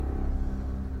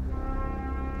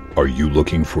Are you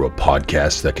looking for a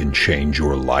podcast that can change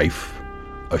your life?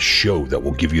 A show that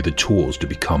will give you the tools to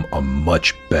become a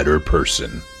much better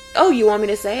person. Oh, you want me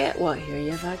to say it? Well, here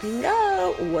you fucking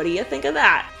go. What do you think of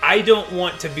that? I don't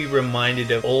want to be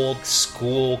reminded of old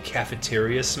school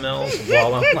cafeteria smells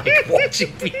while I'm like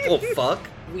watching people fuck.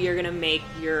 We are going to make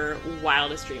your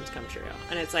wildest dreams come true.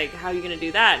 And it's like, how are you going to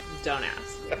do that? Don't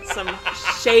ask. Some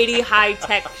shady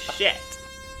high-tech shit.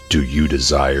 Do you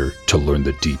desire to learn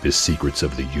the deepest secrets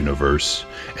of the universe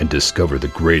and discover the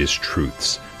greatest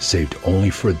truths saved only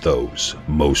for those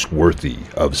most worthy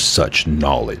of such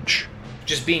knowledge?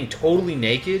 Just being totally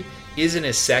naked isn't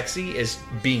as sexy as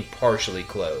being partially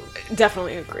clothed.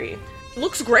 Definitely agree.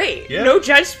 Looks great. Yeah. No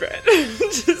judgment.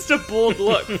 Just a bold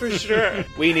look for sure.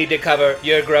 We need to cover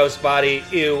your gross body.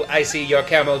 Ew, I see your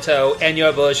camel toe and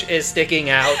your bush is sticking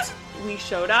out. We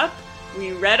showed up,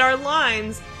 we read our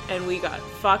lines, and we got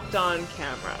fucked on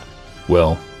camera.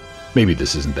 Well, maybe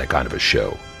this isn't that kind of a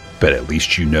show, but at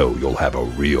least you know you'll have a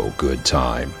real good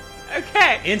time.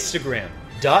 Okay.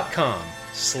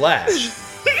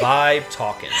 Instagram.com/Vibe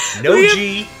Talkin. No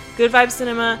G. Good Vibe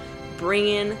Cinema, bring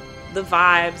in the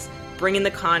vibes, bring in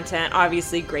the content,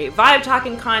 obviously great vibe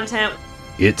talking content.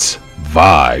 It's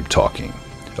Vibe Talking,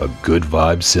 a Good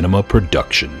Vibe Cinema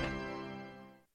production.